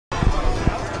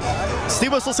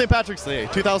Steam Whistle St. Patrick's Day,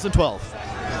 2012.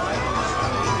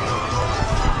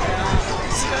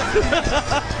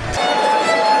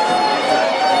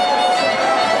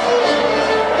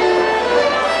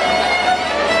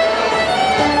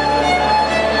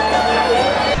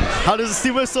 How does the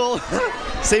Steam Whistle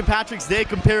St. Patrick's Day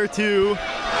compare to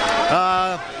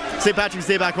St. Patrick's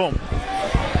Day back home?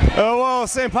 Well,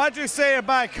 St. Patrick's Day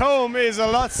back home is a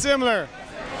lot similar.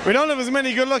 We don't have as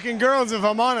many good-looking girls, if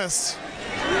I'm honest.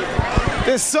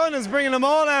 This sun is bringing them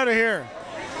all out of here.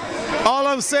 All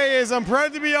I'm saying is I'm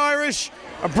proud to be Irish.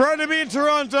 I'm proud to be in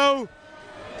Toronto.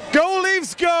 Go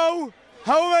Leafs, go!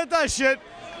 How about that shit?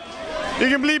 You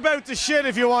can bleep out the shit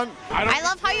if you want. I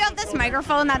love how you have this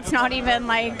microphone that's not even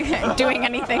like doing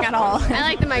anything at all. I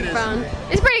like the microphone.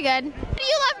 It's pretty good. What do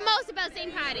you love most about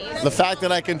St. Patty's? The fact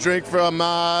that I can drink from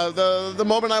the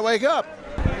moment I wake up.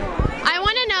 I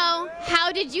want to know,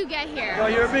 how did you get here? Oh,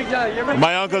 you're a big guy.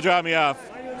 My uncle dropped me off.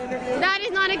 That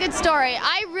is not a good story.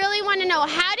 I really want to know,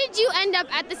 how did you end up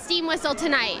at the Steam Whistle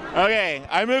tonight? Okay,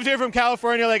 I moved here from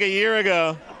California like a year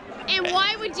ago. And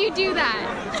why would you do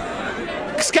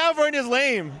that? Because California's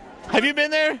lame. Have you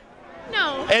been there?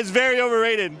 No. It's very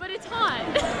overrated. But it's hot.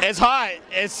 It's hot.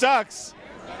 It sucks.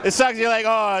 It sucks. You're like,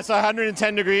 oh, it's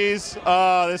 110 degrees.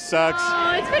 Oh, this sucks.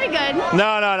 Oh, it's pretty good.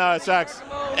 No, it sucks.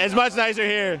 It's much nicer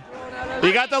here.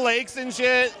 You got the lakes and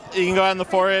shit. You can go out in the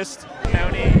forest.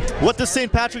 What does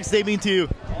St. Patrick's Day mean to you?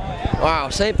 Wow,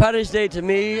 St. Patrick's Day to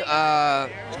me,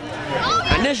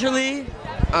 initially,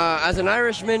 as an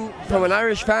Irishman from an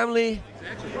Irish family,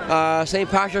 St.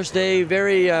 Patrick's Day,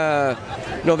 very,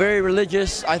 very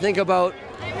religious. I think about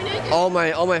all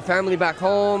my family back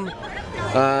home.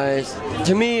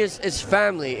 To me, it's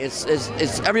family.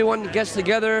 It's everyone gets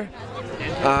together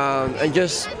and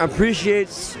just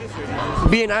appreciates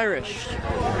being Irish.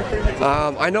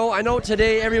 I know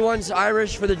today everyone's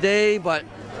Irish for the day, but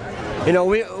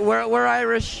we're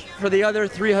Irish for the other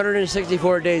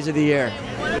 364 days of the year.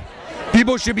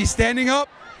 People should be standing up,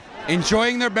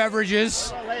 enjoying their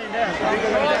beverages,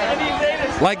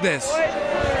 like this.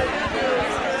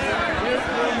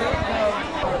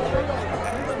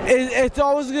 It's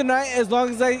always a good night as long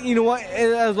as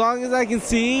as long as I can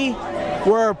see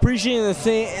we're appreciating the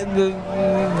same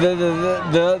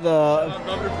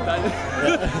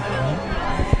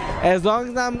as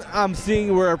long as I'm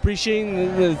seeing we're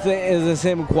appreciating the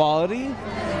same quality,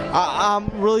 I'm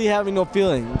really having no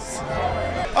feelings.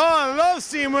 Oh, I love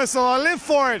Steam Whistle. I live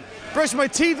for it. Brush my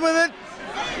teeth with it,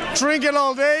 drink it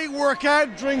all day, work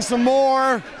out, drink some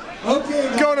more,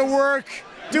 go to work,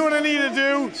 do what I need to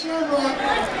do.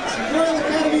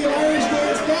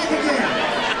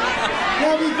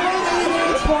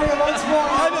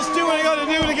 I just do what I got to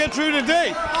do to get through the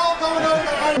day.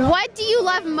 What do you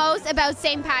love most about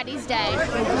St. Patty's Day?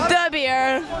 The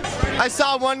beer. I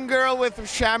saw one girl with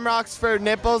shamrocks for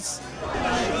nipples.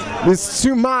 These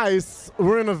two mice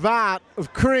were in a vat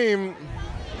of cream.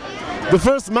 The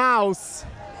first mouse.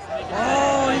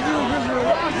 Oh, you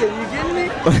kidding me?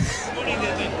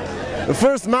 The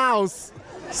first mouse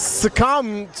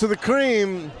succumbed to the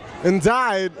cream and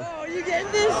died. Oh, you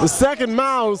getting this? The second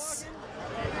mouse,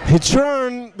 he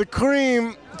turned the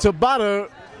cream to butter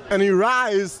and he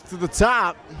rise to the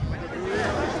top.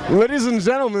 Ladies and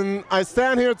gentlemen, I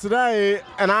stand here today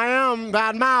and I am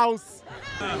that mouse.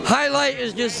 Highlight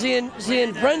is just seeing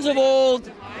friends of old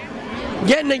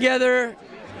getting together,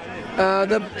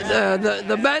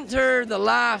 the banter, the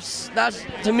laughs. That's,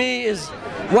 to me, is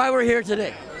why we're here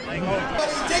today.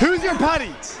 Who's your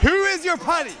putty? Who is your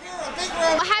putty?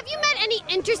 Have you met any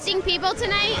interesting people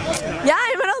tonight? Yeah,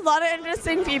 I met a lot of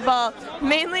interesting people.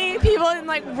 Mainly people in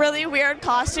like really weird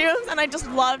costumes, and I just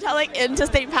loved how like into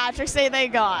St. Patrick's Day they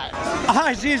got.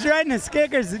 Oh, she's riding the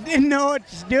Skickers and didn't know what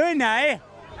she's doing, eh?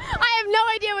 I have no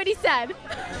idea what he said.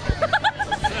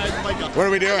 What are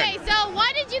we doing? Okay, so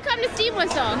why did you come to Steam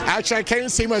Whistle? Actually, I came to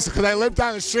Steam Whistle because I lived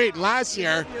down the street. And last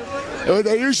year,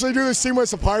 they usually do the Steam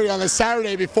Whistle party on the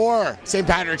Saturday before St.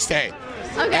 Patrick's Day.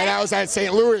 Okay. And I was at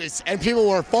St. Louis, and people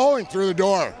were falling through the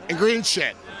door in green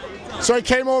shit. So I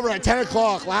came over at 10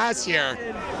 o'clock last year,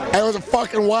 and it was a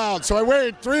fucking wild. So I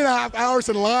waited 3.5 hours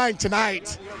in line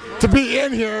tonight to be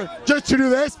in here just to do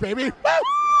this, baby. Woo!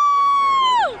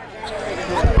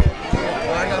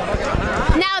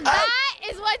 Now that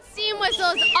is what Steam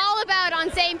Whistle is all about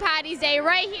on St. Patty's Day,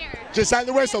 right here. Just had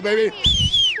the whistle, baby.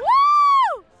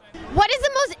 Woo! What is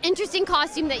the most interesting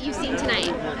costume that you've seen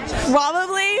tonight?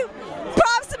 Probably.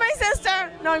 Props to my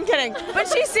sister. No, I'm kidding. But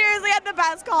she seriously had the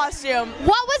best costume.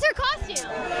 What was her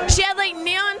costume? She had like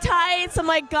neon tights, some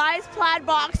like guys plaid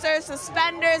boxers,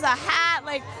 suspenders, a hat,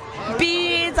 like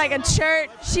beads, like a shirt.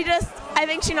 I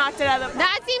think she knocked it out of the park.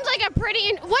 That seems like a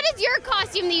pretty. What is your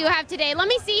costume that you have today? Let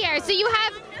me see here. So you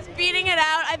have. Just beating it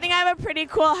out. I think I have a pretty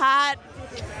cool hat.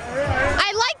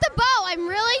 I like the bow. I'm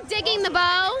really digging the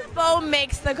bow. The bow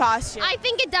makes the costume. I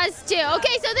think it does too.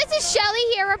 Okay, so this is Shelly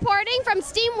here reporting from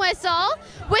Steam Whistle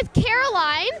with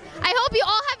Caroline. I hope you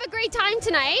all have a great time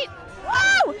tonight.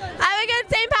 Woo! Have a good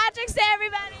St. Patrick's Day,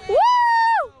 everybody. Woo!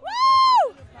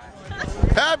 Woo!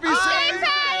 Happy St.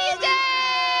 Patty's Day!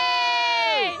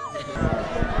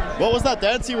 What was that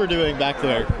dance you were doing back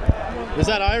there? Is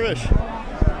that Irish?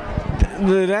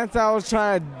 The dance I was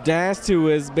trying to dance to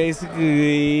is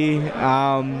basically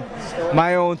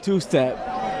my own two-step.